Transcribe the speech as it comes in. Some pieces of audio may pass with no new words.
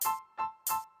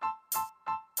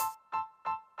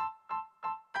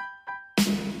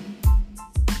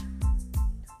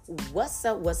What's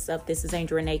up? What's up? This is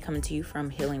Angel Renee coming to you from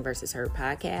Healing vs. Hurt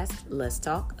podcast. Let's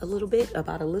talk a little bit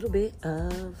about a little bit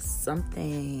of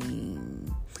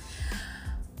something.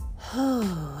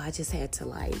 I just had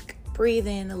to breathe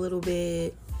in a little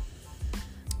bit,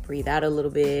 breathe out a little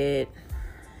bit,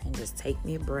 and just take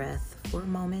me a breath for a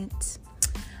moment.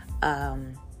 I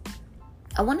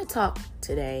want to talk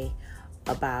today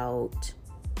about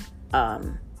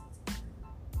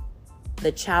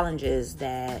the challenges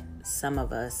that some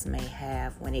of us may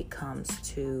have when it comes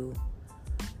to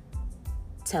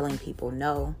telling people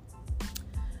no,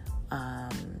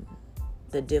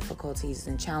 the difficulties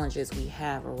and challenges we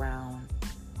have around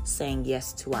saying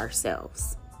yes to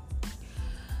ourselves.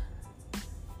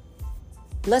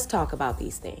 Let's talk about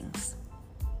these things.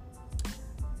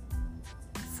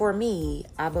 For me,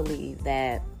 I believe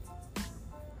that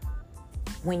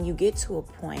when you get to a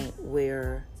point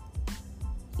where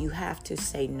you have to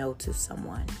say no to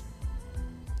someone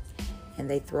and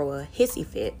they throw a hissy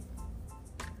fit,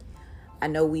 I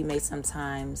know we may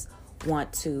sometimes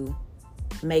want to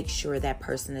make sure that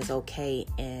person is okay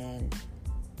and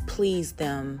please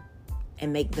them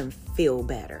and make them feel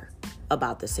better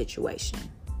about the situation,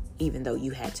 even though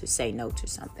you had to say no to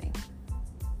something.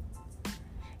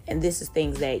 And this is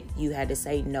things that you had to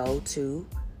say no to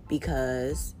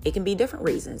because it can be different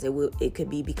reasons. It could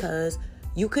be because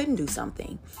you couldn't do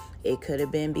something. It could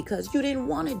have been because you didn't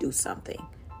want to do something.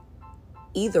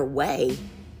 Either way,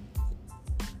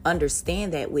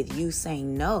 understand that with you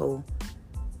saying no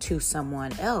to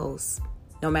someone else,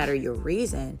 no matter your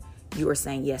reason, you are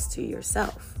saying yes to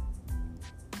yourself.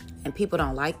 And people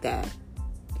don't like that.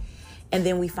 And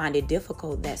then we find it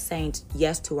difficult that saying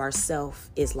yes to ourselves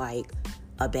is like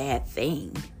a bad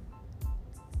thing.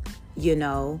 You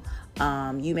know,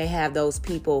 you may have those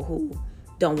people who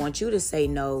don't want you to say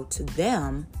no to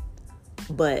them,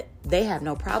 but they have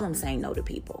no problem saying no to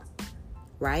people,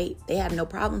 right? They have no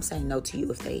problem saying no to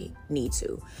you if they need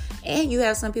to. And you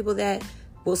have some people that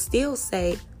will still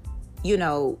say,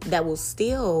 that will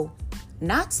still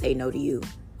not say no to you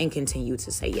and continue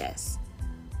to say yes.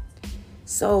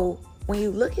 So when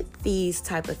you look at these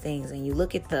type of things and you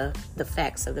look at the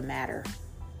facts of the matter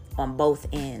on both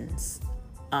ends,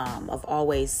 of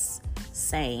always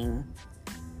saying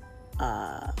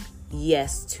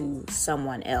yes to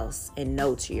someone else and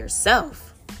no to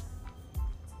yourself,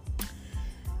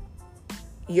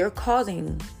 you're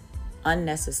causing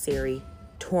unnecessary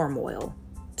turmoil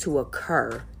to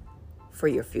occur for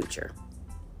your future.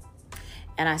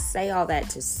 And I say all that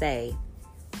to say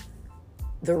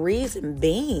the reason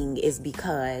being is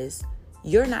because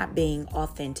you're not being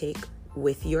authentic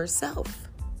with yourself.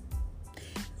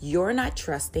 You're not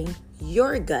trusting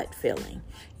your gut feeling.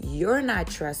 You're not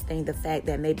trusting the fact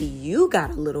that maybe you got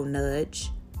a little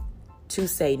nudge to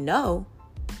say no.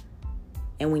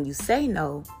 And when you say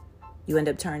no, you end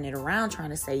up turning it around,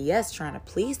 trying to say yes, trying to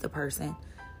please the person.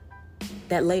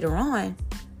 That later on,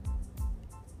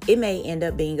 it may end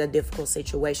up being a difficult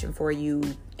situation for you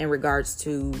in regards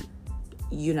to,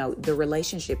 the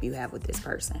relationship you have with this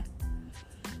person.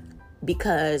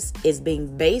 Because it's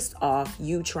being based off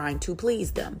you trying to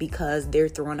please them because they're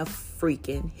throwing a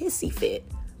freaking hissy fit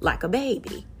like a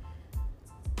baby.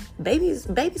 Babies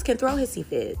can throw hissy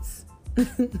fits.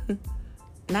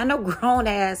 Not no grown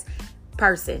ass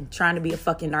person trying to be a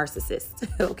fucking narcissist,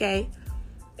 okay?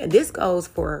 And this goes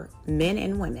for men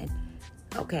and women,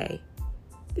 okay?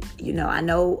 I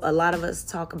know a lot of us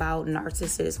talk about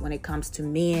narcissists when it comes to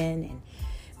men and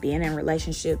being in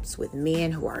relationships with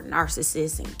men who are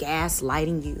narcissists and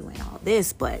gaslighting you and all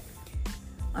this, but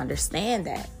understand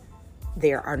that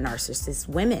there are narcissist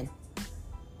women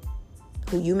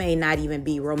who you may not even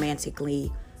be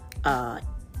romantically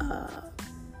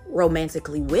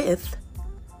with.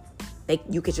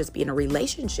 You could just be in a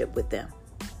relationship with them,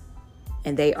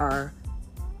 and they are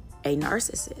a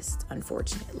narcissist,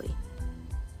 unfortunately.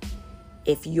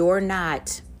 If you're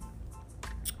not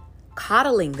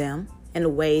coddling them in a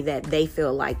way that they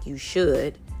feel like you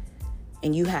should,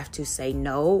 and you have to say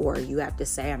no, or you have to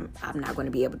say, I'm not going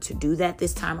to be able to do that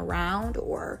this time around,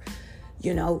 or,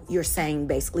 you're saying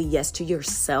basically yes to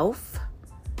yourself,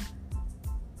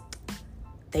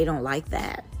 they don't like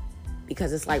that.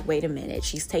 Because it's like, wait a minute,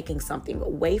 she's taking something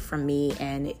away from me,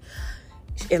 and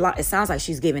it sounds like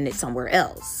she's giving it somewhere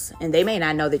else. And they may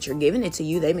not know that you're giving it to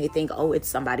you. They may think, oh, it's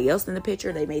somebody else in the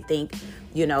picture. They may think,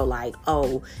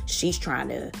 oh, she's trying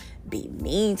to be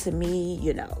mean to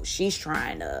me. She's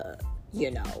trying to,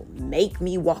 make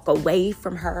me walk away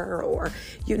from her, or,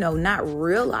 not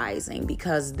realizing,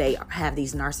 because they have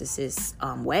these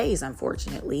narcissist ways,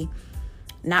 unfortunately,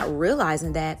 not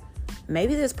realizing that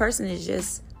maybe this person is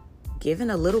just giving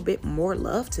a little bit more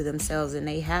love to themselves, and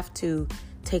they have to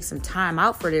take some time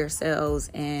out for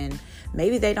themselves. And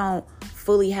maybe they don't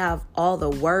fully have all the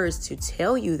words to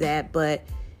tell you that, but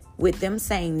with them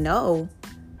saying no,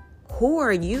 who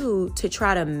are you to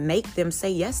try to make them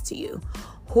say yes to you?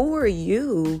 Who are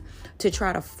you to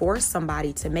try to force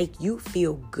somebody to make you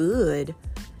feel good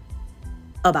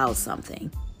about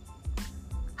something?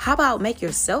 How about make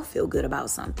yourself feel good about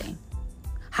something?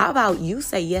 How about you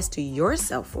say yes to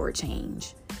yourself for a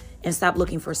change and stop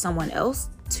looking for someone else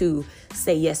to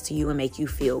say yes to you and make you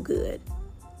feel good?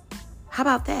 How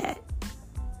about that?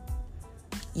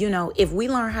 You know, if we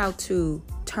learn how to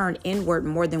turn inward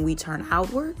more than we turn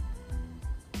outward,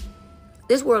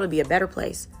 this world will be a better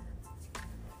place.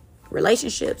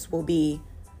 Relationships will be,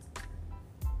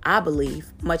 I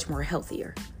believe, much more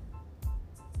healthier.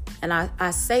 And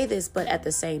I say this, but at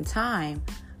the same time,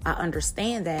 I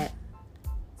understand that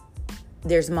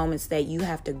there's moments that you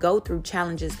have to go through,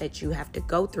 challenges that you have to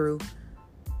go through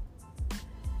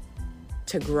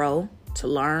to grow, to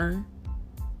learn,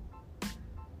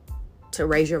 to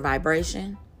raise your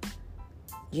vibration,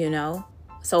 you know?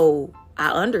 So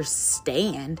I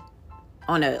understand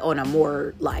on a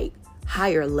more like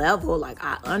higher level, like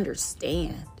I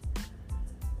understand,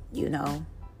 you know?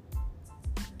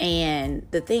 And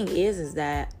the thing is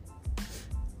that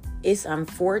it's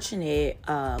unfortunate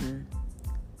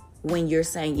when you're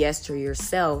saying yes to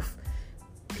yourself,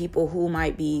 people who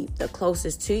might be the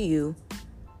closest to you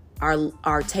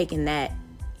are taking that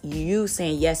you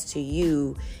saying yes to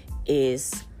you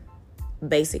is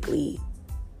basically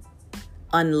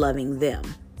unloving them,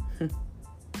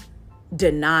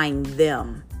 denying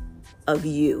them of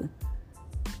you.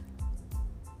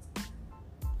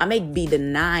 I may be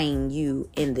denying you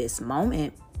in this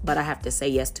moment, but I have to say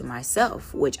yes to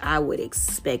myself, which I would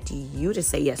expect you to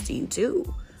say yes to you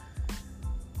too.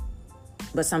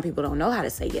 But some people don't know how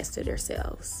to say yes to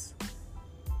themselves.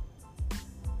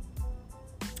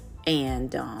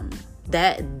 And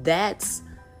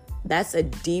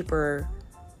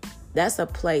that's a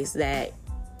place that,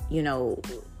 you know,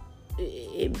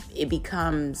 it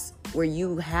becomes where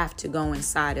you have to go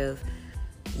inside of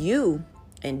you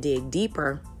and dig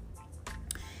deeper.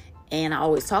 And I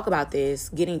always talk about this,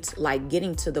 getting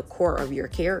to the core of your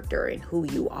character and who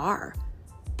you are.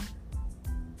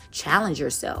 Challenge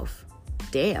yourself.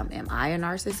 Damn, am I a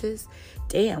narcissist?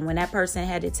 Damn, when that person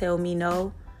had to tell me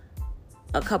no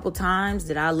a couple times,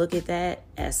 did I look at that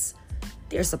as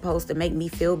they're supposed to make me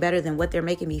feel better than what they're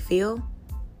making me feel?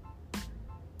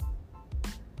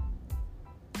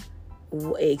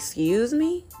 Excuse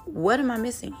me? What am I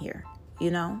missing here?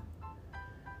 You know?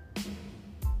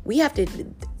 We have to,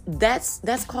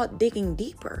 that's called digging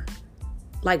deeper.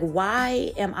 Like,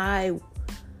 why am I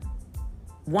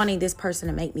wanting this person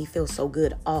to make me feel so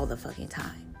good all the fucking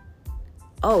time?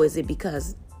 Oh, is it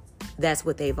because that's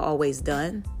what they've always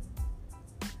done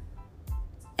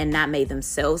and not made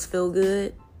themselves feel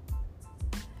good,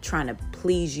 trying to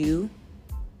please you?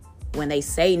 When they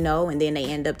say no and then they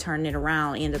end up turning it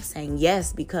around, end up saying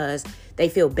yes because they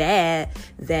feel bad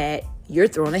that you're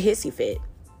throwing a hissy fit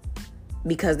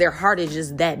because their heart is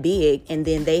just that big, and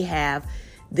then they have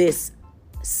this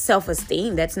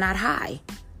self-esteem that's not high.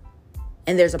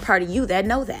 And there's a part of you that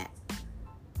know that.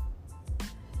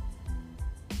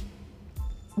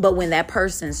 But when that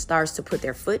person starts to put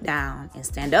their foot down and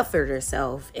stand up for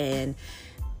themselves and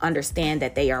understand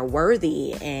that they are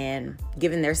worthy and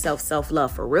giving their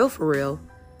self-love for real,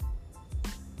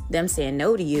 them saying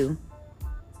no to you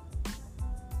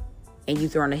and you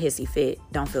throwing a hissy fit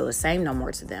don't feel the same no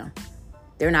more to them.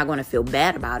 They're not going to feel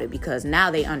bad about it because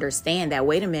now they understand that,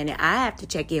 wait a minute, I have to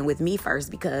check in with me first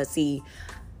because, see,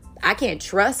 I can't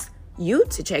trust you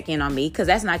to check in on me because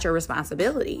that's not your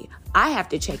responsibility. I have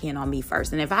to check in on me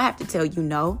first. And if I have to tell you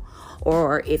no,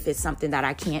 or if it's something that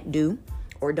I can't do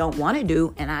or don't want to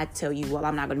do, and I tell you, well,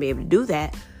 I'm not going to be able to do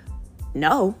that,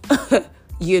 no,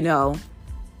 you know,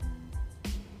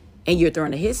 and you're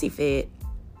throwing a hissy fit,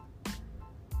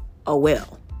 oh,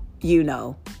 well, you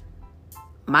know.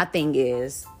 My thing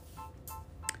is,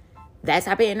 that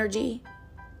type of energy,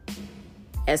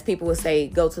 as people would say,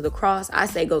 go to the cross, I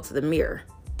say go to the mirror.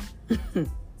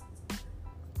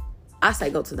 I say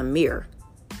go to the mirror.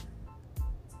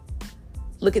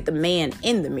 Look at the man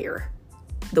in the mirror,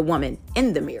 the woman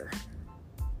in the mirror,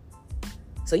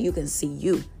 so you can see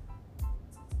you.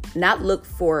 Not look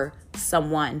for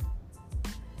someone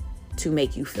to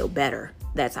make you feel better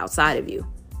that's outside of you,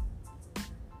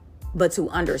 but to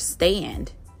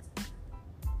understand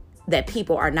that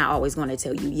people are not always going to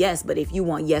tell you yes. But if you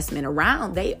want yes men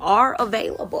around, they are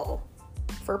available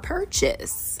for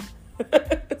purchase.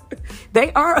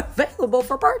 They are available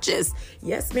for purchase.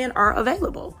 Yes men are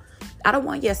available. I don't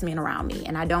want yes men around me,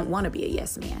 and I don't want to be a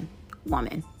yes man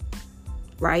woman,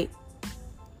 right?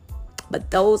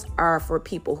 But those are for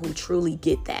people who truly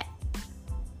get that,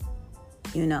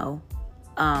 you know.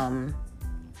 And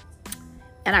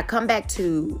I come back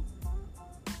to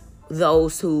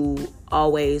those who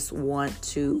always want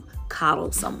to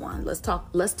coddle someone. Let's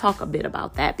talk a bit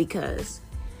about that, because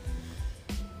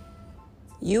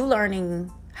you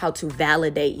learning how to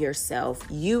validate yourself,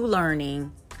 you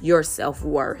learning your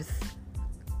self-worth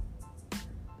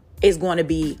is going to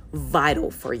be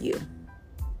vital for you,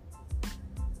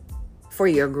 for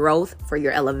your growth, for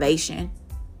your elevation,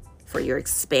 for your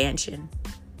expansion,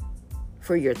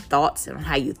 for your thoughts and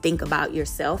how you think about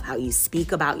yourself, how you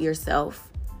speak about yourself.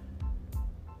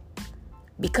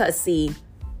 Because see,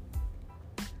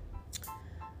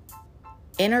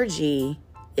 energy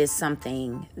is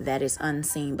something that is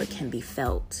unseen but can be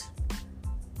felt.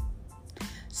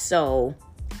 So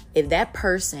if that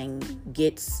person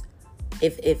gets,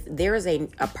 if there is a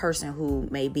person who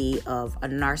may be of a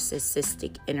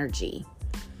narcissistic energy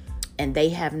and they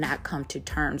have not come to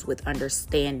terms with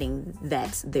understanding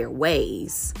that's their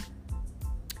ways,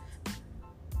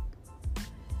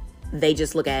 they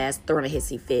just look at it as throwing a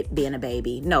hissy fit, being a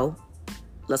baby. No,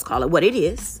 let's call it what it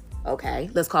is. Okay,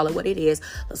 let's call it what it is.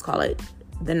 Let's call it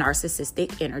the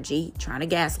narcissistic energy, trying to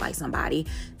gaslight somebody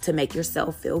to make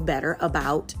yourself feel better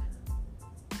about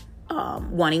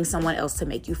wanting someone else to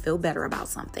make you feel better about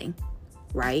something,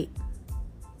 right?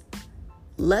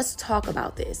 Let's talk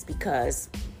about this, because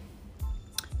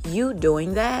you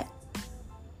doing that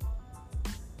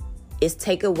is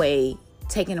taking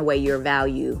away your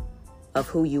value of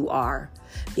who you are,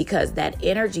 because that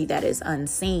energy that is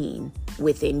unseen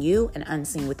within you and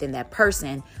unseen within that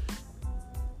person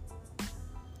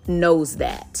knows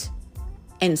that.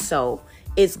 And so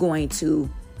it's going to,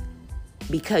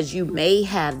 because you may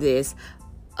have this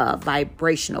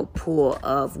vibrational pull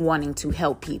of wanting to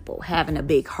help people, having a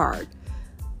big heart,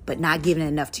 but not giving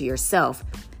enough to yourself,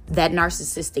 that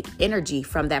narcissistic energy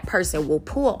from that person will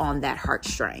pull on that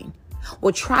heartstring,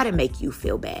 will try to make you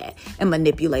feel bad and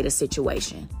manipulate a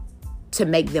situation to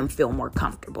make them feel more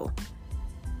comfortable.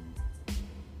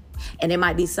 And it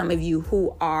might be some of you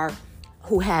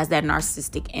who has that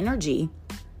narcissistic energy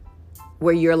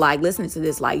where you're like listening to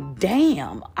this like,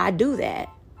 damn, I do that,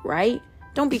 right?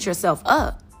 Don't beat yourself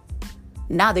up.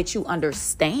 Now that you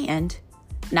understand,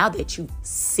 now that you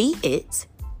see it,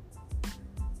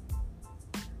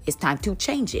 it's time to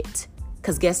change it.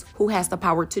 Because guess who has the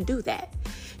power to do that?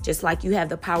 Just like you have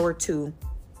the power to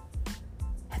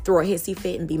throw a hissy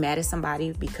fit and be mad at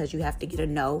somebody because you have to get a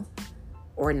no,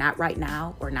 or not right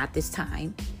now, or not this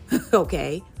time.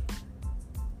 Okay?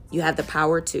 You have the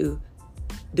power to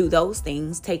do those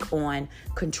things, take on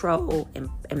control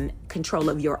and control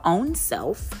of your own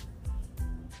self,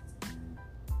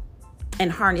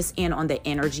 and harness in on the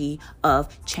energy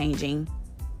of changing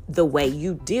the way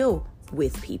you deal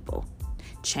with people.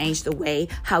 Change the way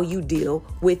how you deal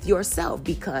with yourself,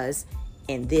 because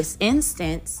in this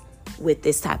instance, with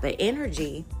this type of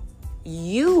energy,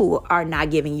 you are not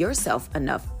giving yourself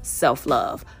enough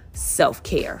self-love,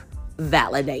 self-care,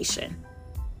 validation.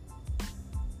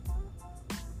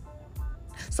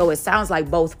 So it sounds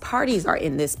like both parties are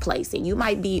in this place, and you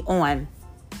might be on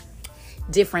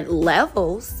different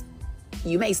levels.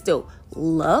 You may still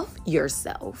love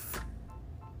yourself.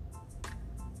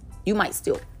 You might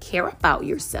still care about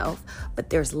yourself, but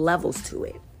there's levels to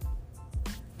it.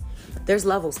 There's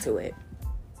levels to it.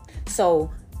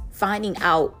 So finding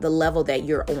out the level that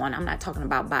you're on, I'm not talking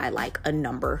about by like a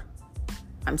number.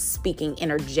 I'm speaking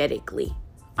energetically.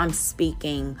 I'm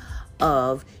speaking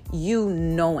of you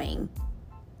knowing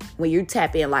when you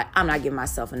tap in, like, I'm not giving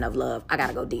myself enough love. I got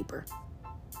to go deeper.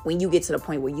 When you get to the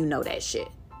point where you know that shit.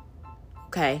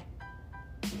 Okay?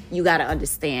 You got to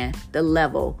understand the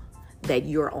level that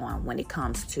you're on when it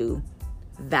comes to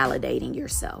validating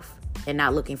yourself and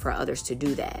not looking for others to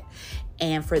do that.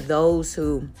 And for those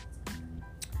who,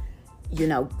 you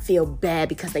know, feel bad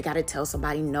because they got to tell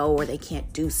somebody no, or they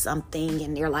can't do something,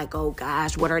 and they're like, oh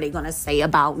gosh, what are they going to say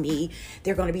about me?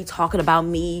 They're going to be talking about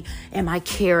me and my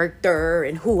character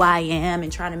and who I am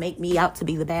and trying to make me out to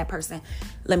be the bad person.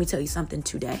 Let me tell you something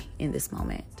today in this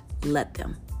moment. Let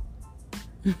them.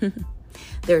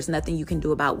 There's nothing you can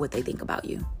do about what they think about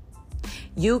you.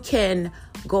 You can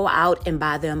go out and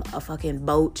buy them a fucking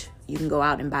boat. You can go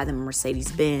out and buy them a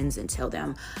Mercedes-Benz and tell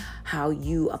them how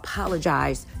you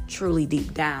apologize truly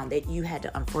deep down that you had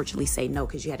to unfortunately say no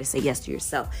because you had to say yes to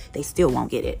yourself. They still won't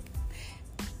get it.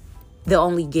 They'll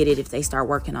only get it if they start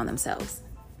working on themselves.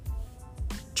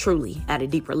 Truly, at a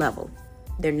deeper level.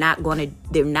 They're not going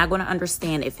to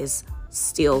understand if it's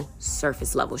still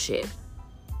surface level shit.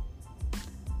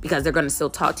 Because they're going to still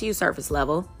talk to you surface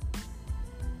level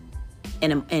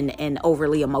and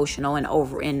overly emotional and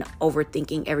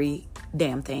overthinking every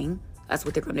damn thing. That's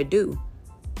what they're going to do.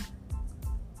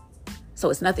 So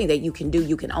it's nothing that you can do.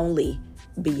 You can only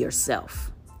be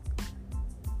yourself.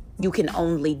 You can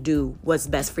only do what's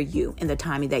best for you in the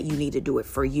timing that you need to do it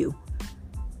for you,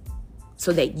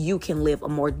 so that you can live a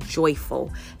more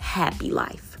joyful, happy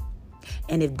life.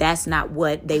 And if that's not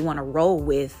what they want to roll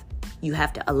with, you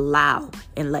have to allow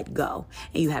and let go.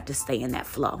 And you have to stay in that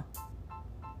flow.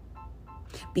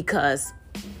 Because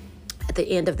at the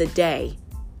end of the day,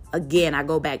 again, I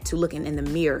go back to looking in the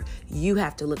mirror. You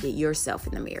have to look at yourself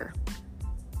in the mirror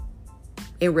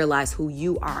and realize who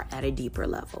you are at a deeper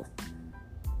level.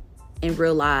 And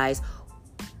realize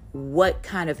what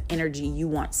kind of energy you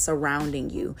want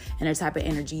surrounding you and the type of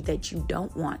energy that you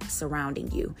don't want surrounding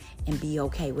you, and be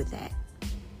okay with that.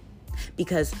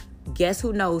 Because guess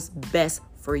who knows best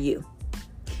for you?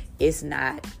 It's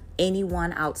not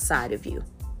anyone outside of you.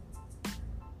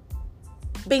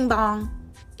 Bing bong.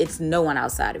 It's no one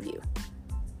outside of you.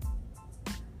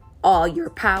 All your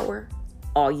power,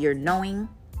 all your knowing,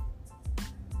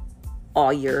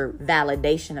 all your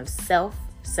validation of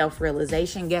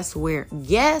self-realization, guess where?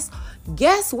 Guess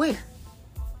where?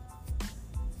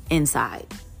 Inside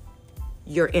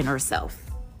your inner self.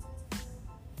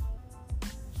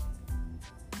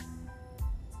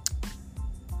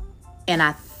 And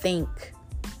I think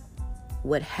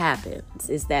what happens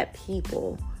is that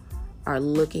people are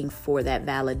looking for that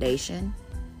validation.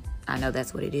 I know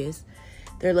that's what it is.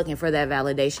 They're looking for that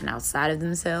validation outside of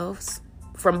themselves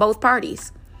from both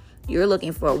parties.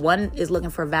 One is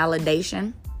looking for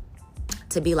validation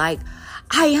to be like,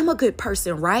 I am a good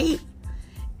person, right?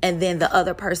 And then the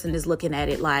other person is looking at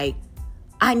it like,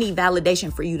 I need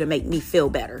validation for you to make me feel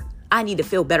better. I need to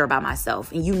feel better about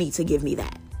myself, and you need to give me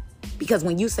that. Because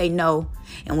when you say no,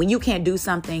 and when you can't do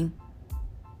something,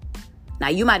 now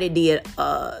you might have did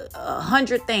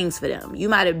 100 things for them. You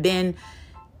might have been,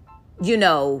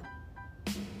 doing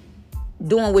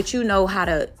what you know how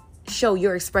to show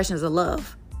your expressions of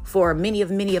love for many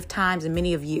of times and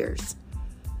many of years.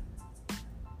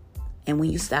 And when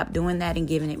you stop doing that and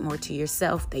giving it more to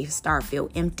yourself, they start feel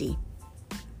empty.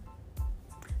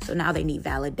 So now they need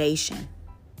validation.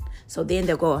 So then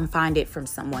they'll go and find it from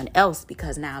someone else,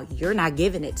 because now you're not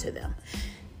giving it to them.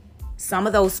 Some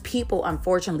of those people,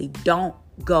 unfortunately, don't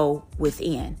go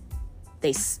within.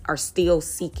 They are still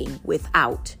seeking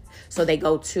without. So they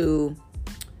go to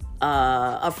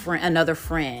another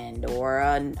friend, or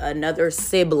another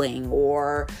sibling,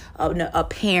 or a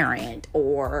parent,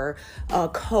 or a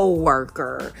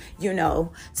coworker,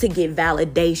 to get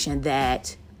validation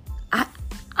that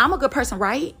I'm a good person,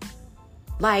 right?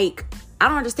 Like, I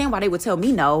don't understand why they would tell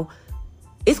me no.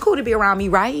 It's cool to be around me,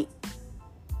 right?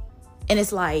 And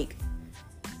it's like,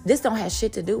 this don't have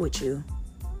shit to do with you.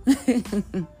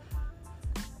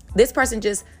 This person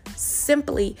just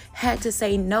simply had to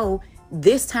say no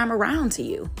this time around to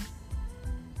you.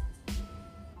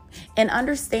 And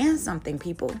understand something,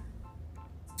 people.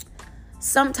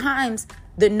 Sometimes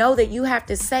the no that you have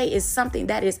to say is something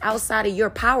that is outside of your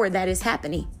power that is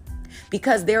happening.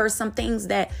 Because there are some things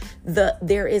that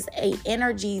there is a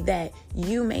energy that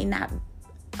you may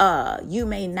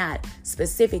not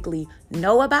specifically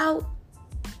know about,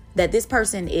 that this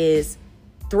person is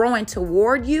throwing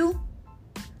toward you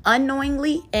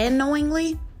unknowingly and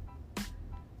knowingly,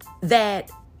 that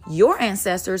your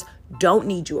ancestors don't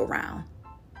need you around,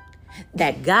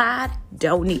 that God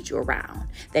don't need you around,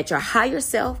 that your higher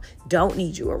self don't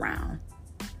need you around.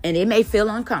 And it may feel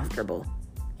uncomfortable,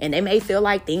 and they may feel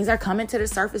like things are coming to the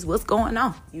surface. What's going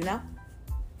on,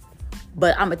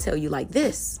 But I'm going to tell you like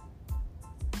this.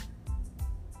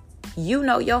 You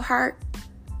know your heart.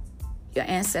 Your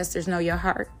ancestors know your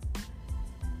heart.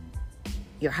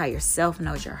 Your higher self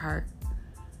knows your heart.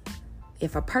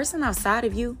 If a person outside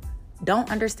of you don't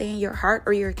understand your heart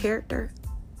or your character,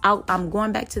 I'm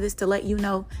going back to this to let you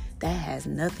know that has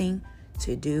nothing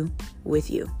to do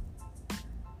with you.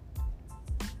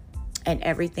 And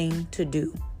everything to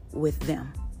do with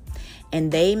them.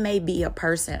 And they may be a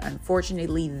person,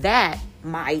 unfortunately, that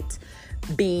might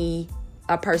be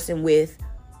a person with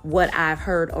what I've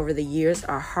heard over the years,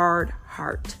 a hard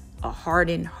heart, a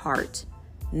hardened heart,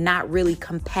 not really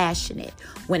compassionate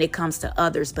when it comes to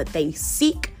others, but they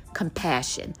seek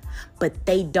compassion, but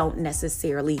they don't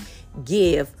necessarily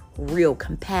give real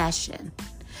compassion,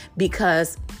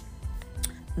 because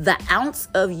the ounce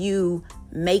of you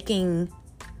making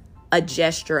a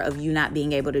gesture of you not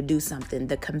being able to do something,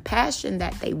 the compassion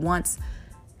that they once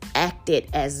acted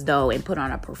as though and put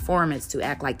on a performance to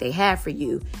act like they have for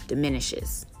you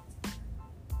diminishes.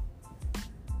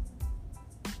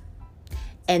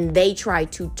 And they try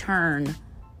to turn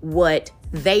what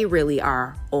they really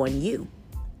are on you.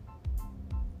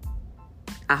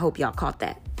 I hope y'all caught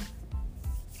that.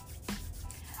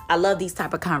 I love these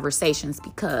type of conversations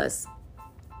because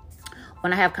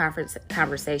when I have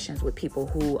conversations with people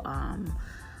who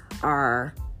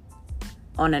are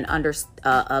on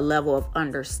a level of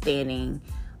understanding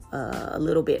a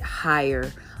little bit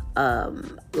higher,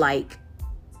 like,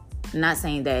 not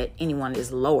saying that anyone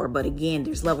is lower, but again,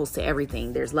 there's levels to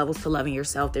everything. There's levels to loving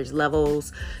yourself. There's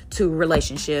levels to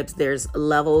relationships. There's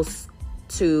levels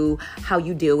to how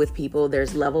you deal with people.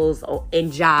 There's levels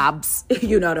in jobs.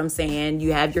 You know what I'm saying?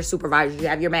 You have your supervisors, you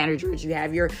have your managers, you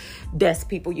have your desk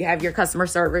people, you have your customer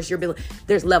service,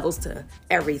 there's levels to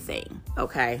everything.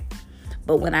 Okay.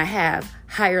 But when I have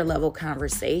higher level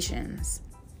conversations,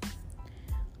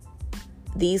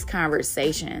 these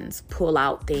conversations pull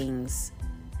out things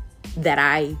that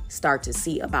I start to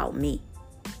see about me.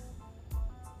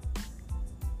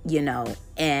 You know,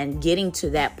 and getting to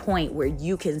that point where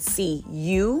you can see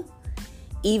you,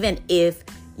 even if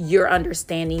you're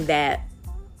understanding that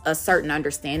a certain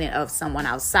understanding of someone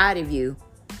outside of you,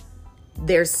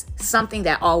 there's something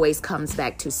that always comes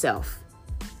back to self.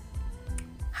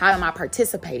 How am I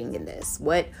participating in this?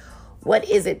 What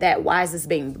is it why is this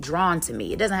being drawn to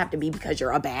me? It doesn't have to be because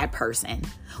you're a bad person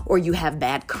or you have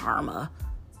bad karma.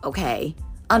 Okay.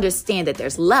 Understand that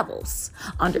there's levels.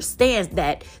 Understand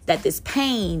that this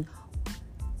pain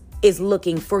is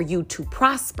looking for you to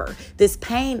prosper. This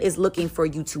pain is looking for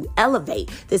you to elevate.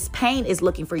 This pain is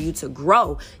looking for you to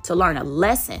grow, to learn a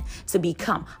lesson, to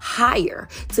become higher,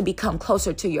 to become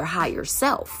closer to your higher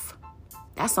self.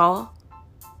 That's all.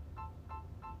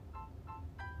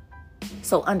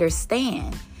 So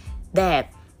understand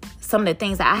that some of the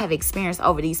things that I have experienced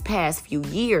over these past few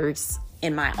years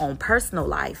in my own personal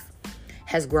life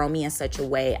has grown me in such a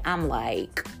way, I'm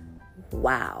like,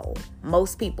 wow.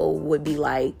 Most people would be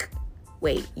like,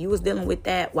 wait, you was dealing with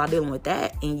that while dealing with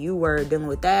that, and you were dealing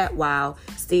with that while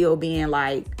still being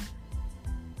like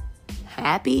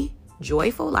happy,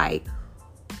 joyful, like,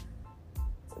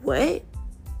 what?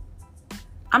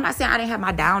 I'm not saying I didn't have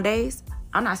my down days.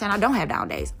 I'm not saying I don't have down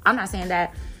days. I'm not saying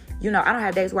that, I don't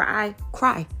have days where I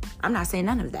cry. I'm not saying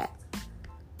none of that.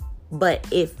 But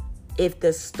if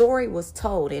the story was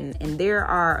told, and there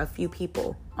are a few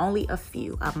people, only a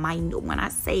few, when I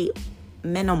say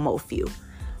minimal few,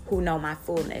 who know my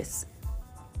fullness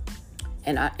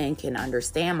and can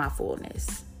understand my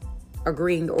fullness,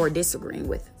 agreeing or disagreeing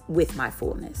with my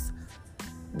fullness,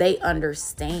 they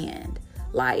understand,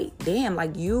 like, damn,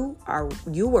 like you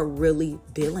were really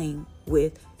dealing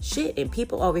with shit. And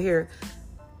people over here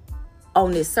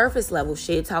on this surface level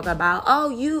shit talk about,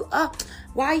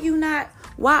 why you not,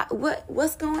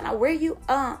 what's going on? Where you,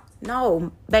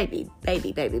 no, baby.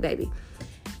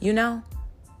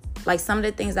 Like some of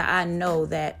the things that I know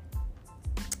that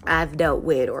I've dealt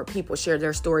with, or people share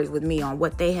their stories with me on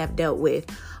what they have dealt with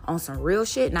on some real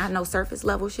shit, not no surface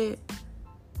level shit.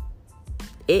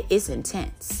 It's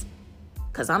intense.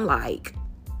 Cause I'm like,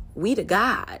 we the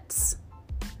gods.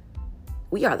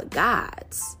 We are the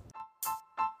gods.